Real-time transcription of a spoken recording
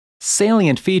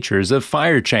Salient features of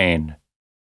 5irechain.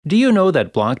 Do you know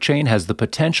that blockchain has the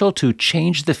potential to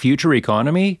change the future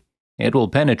economy? It will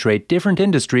penetrate different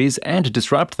industries and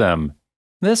disrupt them.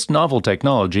 This novel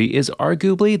technology is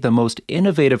arguably the most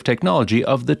innovative technology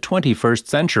of the 21st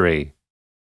century.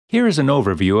 Here is an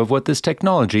overview of what this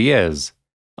technology is.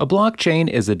 A blockchain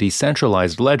is a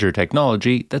decentralized ledger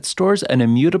technology that stores an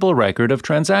immutable record of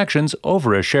transactions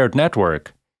over a shared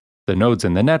network. The nodes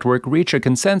in the network reach a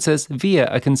consensus via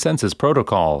a consensus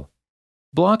protocol.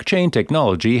 Blockchain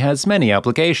technology has many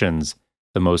applications.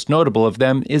 The most notable of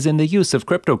them is in the use of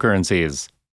cryptocurrencies.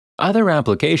 Other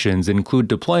applications include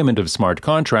deployment of smart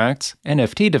contracts,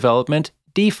 NFT development,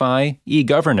 DeFi,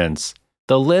 e-governance.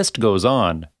 The list goes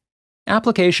on.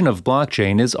 Application of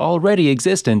blockchain is already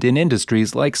existent in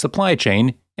industries like supply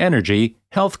chain, energy,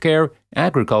 healthcare,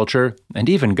 agriculture, and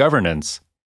even governance.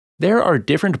 There are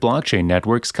different blockchain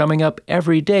networks coming up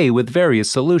every day with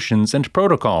various solutions and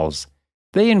protocols.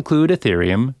 They include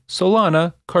Ethereum,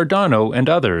 Solana, Cardano, and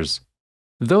others.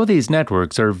 Though these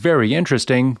networks are very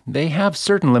interesting, they have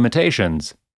certain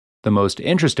limitations. The most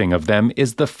interesting of them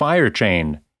is the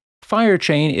 5irechain.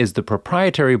 5irechain is the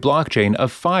proprietary blockchain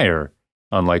of Fire.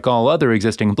 Unlike all other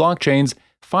existing blockchains,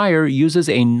 Fire uses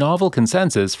a novel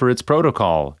consensus for its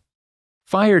protocol.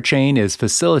 5irechain is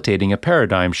facilitating a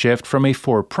paradigm shift from a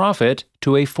for-profit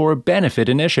to a for-benefit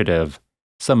initiative.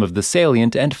 Some of the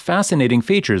salient and fascinating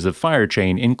features of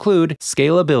 5irechain include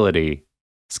scalability.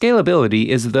 Scalability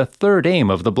is the third aim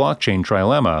of the blockchain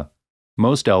trilemma.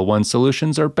 Most L1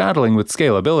 solutions are battling with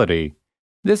scalability.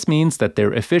 This means that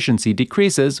their efficiency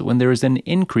decreases when there is an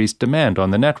increased demand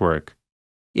on the network.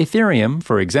 Ethereum,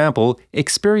 for example,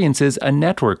 experiences a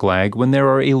network lag when there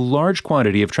are a large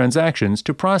quantity of transactions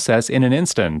to process in an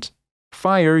instant.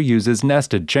 Fire uses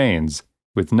nested chains.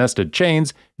 With nested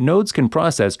chains, nodes can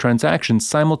process transactions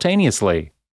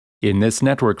simultaneously. In this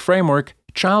network framework,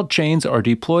 child chains are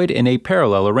deployed in a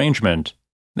parallel arrangement.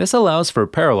 This allows for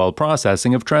parallel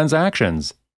processing of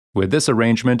transactions. With this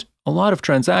arrangement, a lot of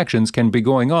transactions can be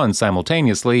going on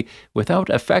simultaneously without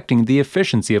affecting the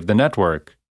efficiency of the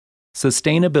network.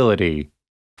 Sustainability.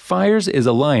 Fire's is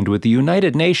aligned with the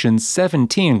United Nations'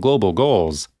 17 global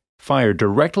goals. Fire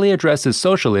directly addresses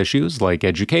social issues like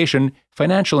education,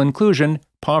 financial inclusion,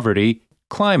 poverty,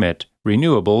 climate,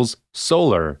 renewables,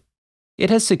 solar. It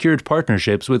has secured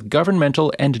partnerships with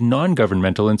governmental and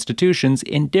non-governmental institutions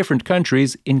in different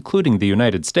countries, including the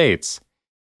United States.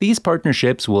 These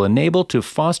partnerships will enable to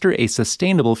foster a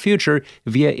sustainable future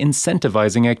via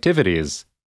incentivizing activities.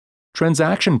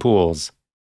 Transaction pools.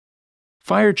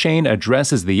 5irechain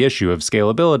addresses the issue of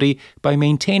scalability by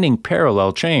maintaining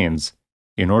parallel chains.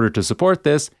 In order to support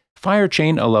this,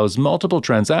 5irechain allows multiple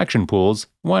transaction pools,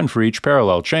 one for each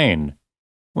parallel chain.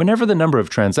 Whenever the number of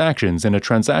transactions in a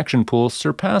transaction pool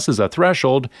surpasses a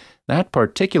threshold, that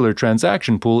particular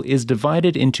transaction pool is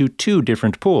divided into two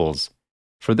different pools.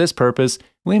 For this purpose,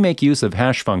 we make use of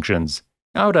hash functions.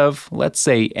 Out of, let's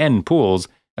say, n pools,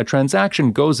 a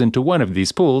transaction goes into one of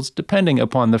these pools depending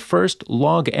upon the first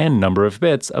log n number of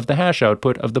bits of the hash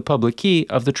output of the public key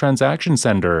of the transaction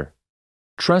sender.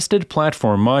 Trusted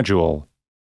Platform Module.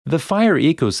 The Fire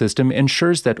ecosystem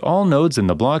ensures that all nodes in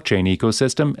the blockchain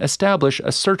ecosystem establish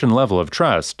a certain level of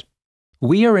trust.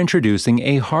 We are introducing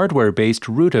a hardware-based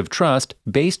root of trust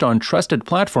based on Trusted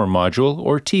Platform Module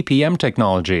or TPM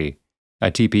technology. A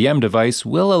TPM device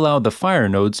will allow the Fire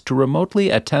nodes to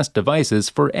remotely attest devices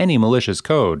for any malicious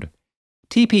code.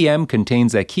 TPM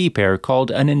contains a key pair called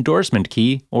an endorsement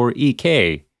key, or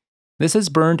EK. This is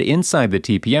burned inside the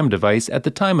TPM device at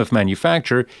the time of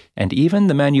manufacture, and even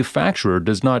the manufacturer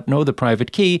does not know the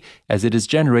private key as it is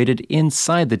generated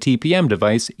inside the TPM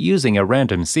device using a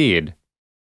random seed.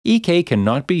 EK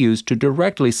cannot be used to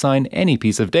directly sign any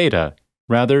piece of data.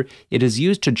 Rather, it is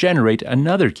used to generate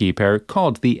another key pair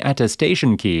called the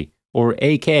attestation key, or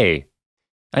AK.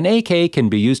 An AK can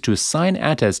be used to sign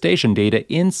attestation data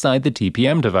inside the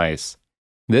TPM device.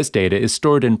 This data is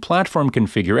stored in Platform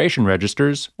Configuration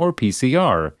Registers, or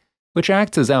PCR, which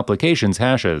acts as applications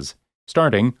hashes,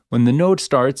 starting when the node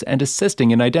starts and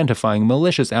assisting in identifying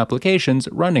malicious applications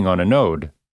running on a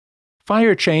node.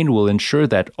 5irechain will ensure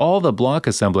that all the block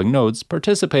assembling nodes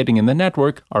participating in the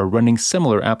network are running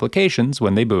similar applications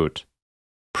when they boot.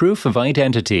 Proof of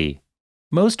identity.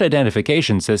 Most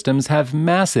identification systems have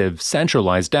massive,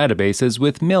 centralized databases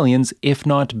with millions, if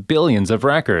not billions, of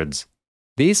records.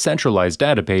 These centralized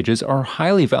data pages are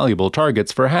highly valuable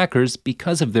targets for hackers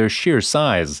because of their sheer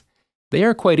size. They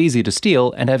are quite easy to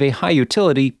steal and have a high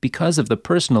utility because of the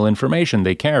personal information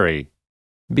they carry.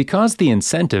 Because the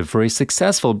incentive for a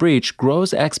successful breach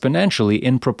grows exponentially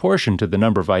in proportion to the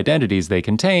number of identities they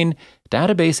contain,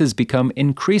 databases become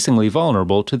increasingly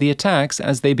vulnerable to the attacks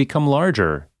as they become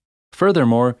larger.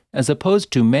 Furthermore, as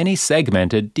opposed to many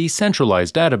segmented,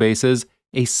 decentralized databases,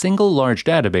 a single large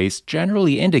database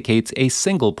generally indicates a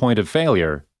single point of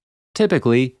failure.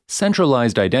 Typically,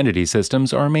 centralized identity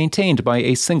systems are maintained by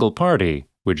a single party,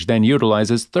 which then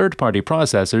utilizes third-party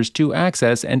processors to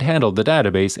access and handle the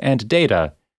database and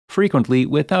data, frequently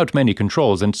without many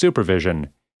controls and supervision,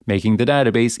 making the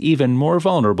database even more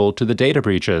vulnerable to the data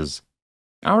breaches.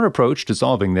 Our approach to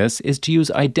solving this is to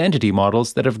use identity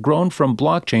models that have grown from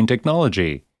blockchain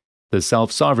technology, the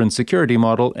self-sovereign security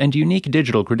model, and unique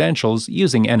digital credentials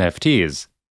using NFTs.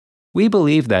 We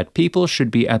believe that people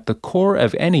should be at the core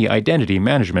of any identity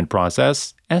management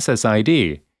process,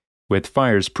 SSID. With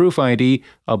FIRE's Proof ID,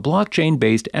 a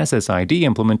blockchain-based SSID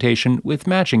implementation with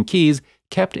matching keys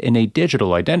kept in a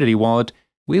digital identity wallet,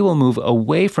 we will move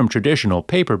away from traditional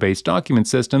paper-based document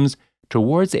systems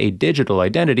towards a digital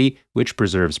identity which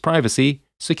preserves privacy,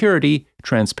 security,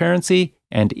 transparency,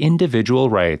 and individual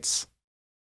rights.